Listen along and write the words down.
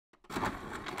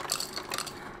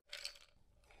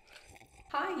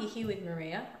Hi, you're here with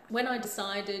Maria. When I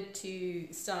decided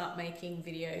to start making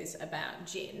videos about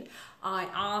gin, I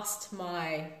asked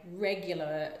my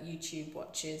regular YouTube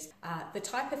watchers the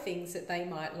type of things that they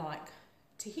might like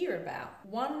to hear about.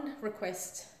 One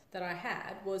request that I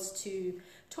had was to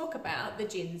talk about the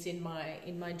gins in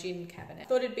my gin cabinet. I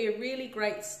thought it'd be a really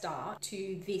great start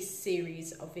to this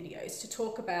series of videos to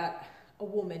talk about a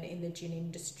woman in the gin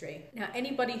industry. Now,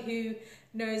 anybody who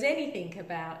knows anything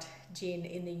about gin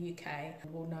in the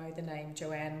UK will know the name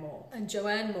Joanne Moore. And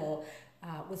Joanne Moore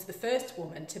was the first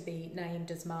woman to be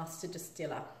named as Master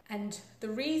Distiller. And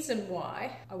the reason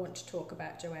why I want to talk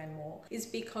about Joanne Moore is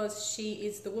because she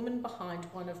is the woman behind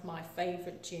one of my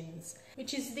favourite gins,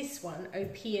 which is this one,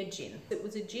 Opihr Gin. It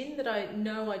was a gin that I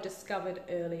know I discovered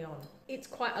early on. It's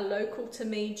quite a local to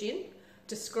me gin,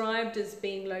 described as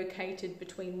being located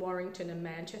between Warrington and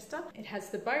Manchester. It has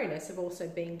the bonus of also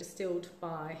being distilled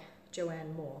by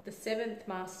Joanne Moore, the 7th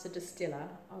Master Distiller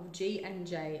of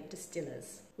G&J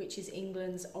Distillers, which is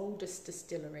England's oldest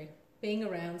distillery, being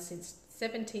around since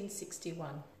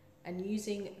 1761 and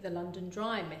using the London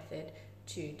dry method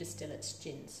to distill its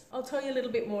gins. I'll tell you a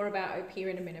little bit more about Opihr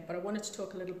in a minute, but I wanted to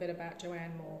talk a little bit about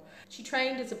Joanne Moore. She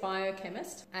trained as a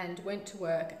biochemist and went to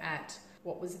work at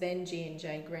what was then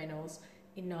G&J Grenell's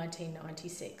in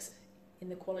 1996 in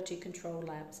the quality control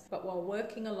labs. But while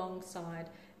working alongside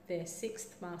their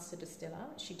 6th master distiller,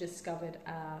 she discovered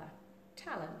a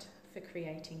talent for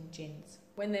creating gins.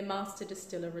 When their master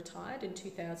distiller retired in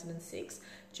 2006,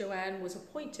 Joanne was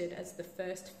appointed as the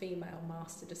first female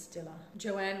master distiller.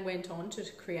 Joanne went on to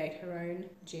create her own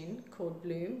gin called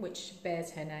Bloom, which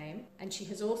bears her name, and she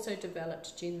has also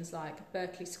developed gins like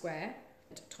Berkeley Square,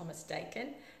 Thomas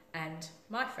Dakin, and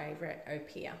my favourite,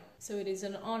 Opihr. So it is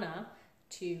an honour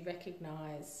to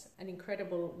recognise an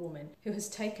incredible woman who has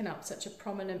taken up such a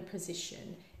prominent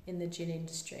position in the gin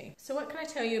industry. So what can I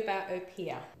tell you about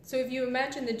Opihr? So if you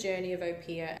imagine the journey of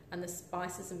Opihr and the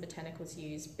spices and botanicals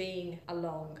used being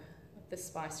along the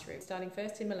spice route, starting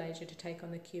first in Malaysia to take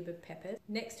on the Cuba peppers.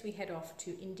 Next we head off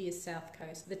to India's south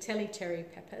coast, the Telly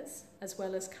peppers, as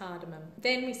well as cardamom.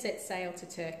 Then we set sail to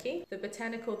Turkey. The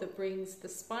botanical that brings the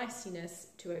spiciness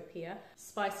to Opihr,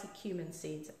 spicy cumin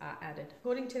seeds, are added.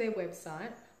 According to their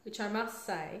website, which I must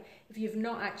say, if you've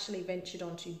not actually ventured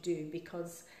on to do,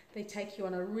 because they take you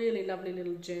on a really lovely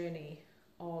little journey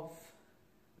of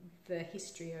the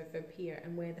history of Opihr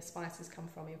and where the spices come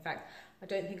from. In fact, I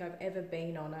don't think I've ever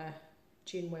been on a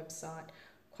gin website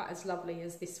quite as lovely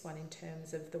as this one in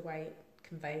terms of the way it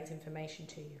conveys information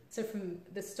to you. So from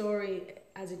the story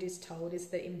as it is told is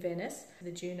that in Venice,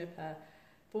 the juniper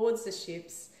boards the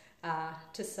ships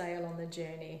to sail on the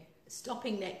journey,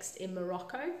 stopping next in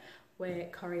Morocco where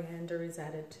coriander is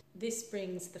added. This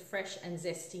brings the fresh and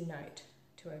zesty note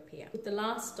to Opihr, with the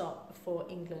last stop before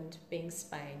England being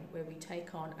Spain, where we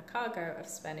take on a cargo of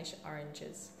Spanish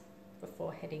oranges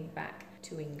before heading back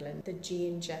to England, the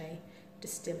G&J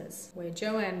Distillers, where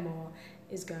Joanne Moore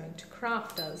is going to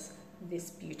craft us this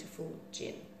beautiful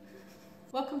gin.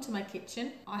 Welcome to my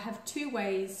kitchen. I have two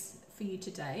ways for you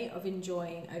today of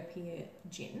enjoying Opihr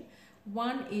gin.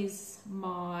 One is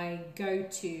my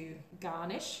go-to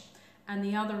garnish, and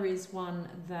the other is one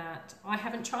that I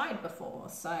haven't tried before.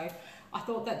 So I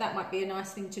thought that that might be a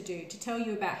nice thing to do, to tell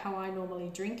you about how I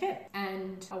normally drink it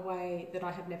and a way that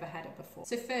I have never had it before.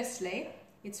 So firstly,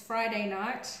 it's Friday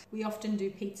night. We often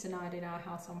do pizza night in our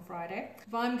house on Friday.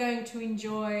 If I'm going to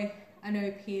enjoy an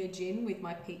Opihr gin with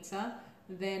my pizza,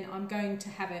 then I'm going to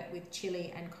have it with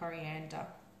chili and coriander.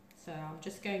 So I'm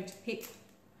just going to pick,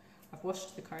 I've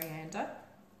washed the coriander.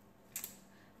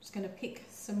 I'm just going to pick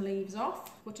some leaves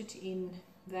off, put it in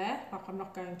there. Like, I'm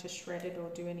not going to shred it or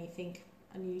do anything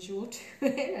unusual to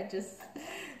it. I just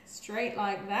straight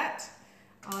like that.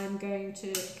 I'm going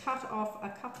to cut off a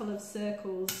couple of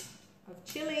circles of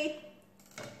chili,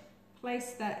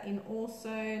 place that in also.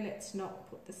 Let's not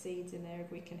put the seeds in there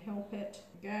if we can help it.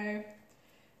 There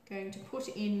we go. Going to put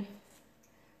in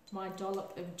my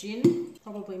dollop of gin.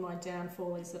 Probably my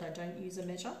downfall is that I don't use a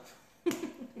measure.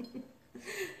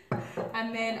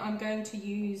 And then I'm going to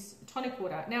use tonic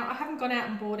water. Now, I haven't gone out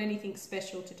and bought anything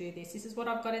special to do this. This is what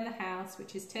I've got in the house,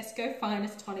 which is Tesco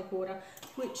Finest tonic water,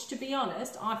 which, to be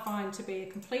honest, I find to be a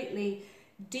completely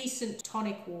decent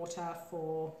tonic water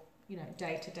for, you know,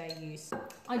 day-to-day use.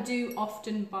 I do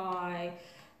often buy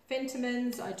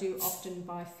Fentimans. I do often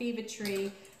buy Fever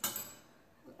Tree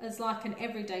as like an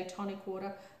everyday tonic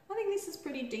water. I think this is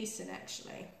pretty decent,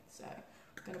 actually. So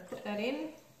I'm going to put that in.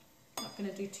 Not going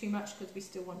to do too much because we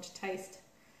still want to taste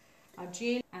our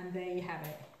gin. And there you have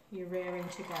it. You're raring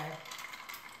to go.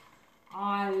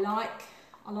 I like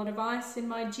a lot of ice in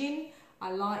my gin.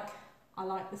 I like I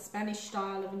like the Spanish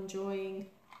style of enjoying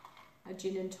a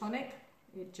gin and tonic.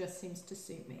 It just seems to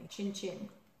suit me. Chin chin.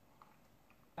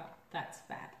 Oh, that's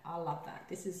fat. I love that.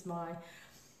 This is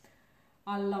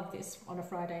I love this on a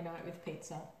Friday night with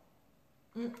pizza.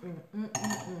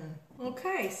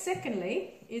 Okay,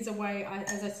 secondly is a way,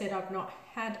 as I said, I've not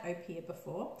had Opihr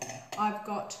before. I've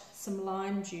got some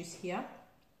lime juice here.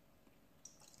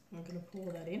 I'm going to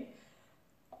pour that in.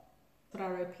 Put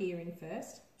our Opihr in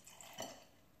first.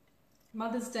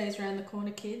 Mother's Day's around the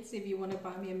corner, kids, if you want to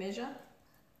buy me a measure.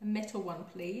 A metal one,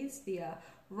 please. The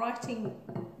writing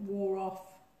wore off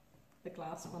the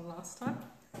glass one last time.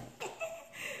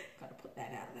 Got to put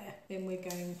that out there. Then we're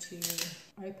going to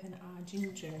open our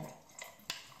ginger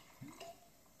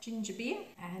beer,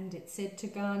 and it said to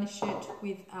garnish it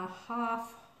with a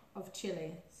half of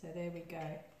chili. So there we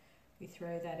go. We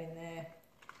throw that in there.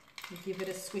 We give it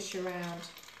a swish around.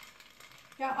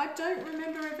 Yeah, I don't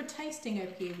remember ever tasting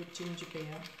Opihr with ginger beer,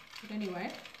 but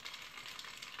anyway,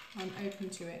 I'm open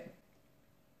to it.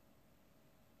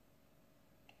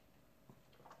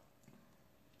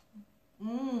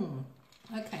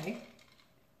 Okay.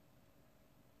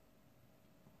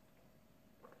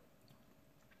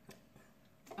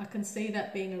 I can see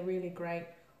that being a really great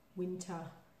winter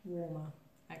warmer,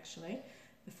 actually.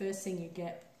 The first thing you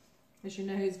get as your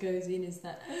nose goes in is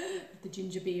that the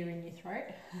ginger beer in your throat.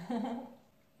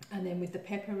 And then with the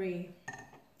peppery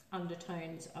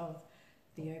undertones of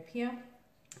the Opihr,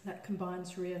 that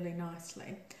combines really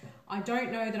nicely. I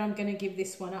don't know that I'm going to give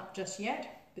this one up just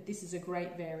yet, but this is a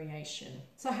great variation.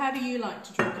 So how do you like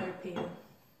to drink Opihr?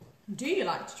 Do you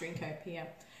like to drink Opihr?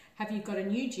 Have you got a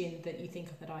new gin that you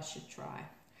think that I should try?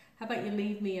 How about you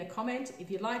leave me a comment?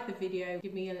 If you like the video,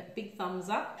 give me a big thumbs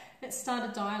up. Let's start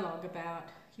a dialogue about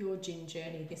your gin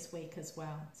journey this week as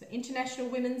well. So International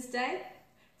Women's Day,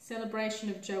 celebration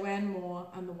of Joanne Moore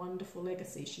and the wonderful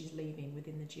legacy she's leaving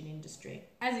within the gin industry.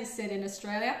 As is said in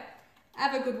Australia,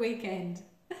 have a good weekend.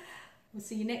 We'll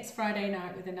see you next Friday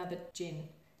night with another gin.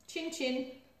 Chin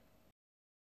chin.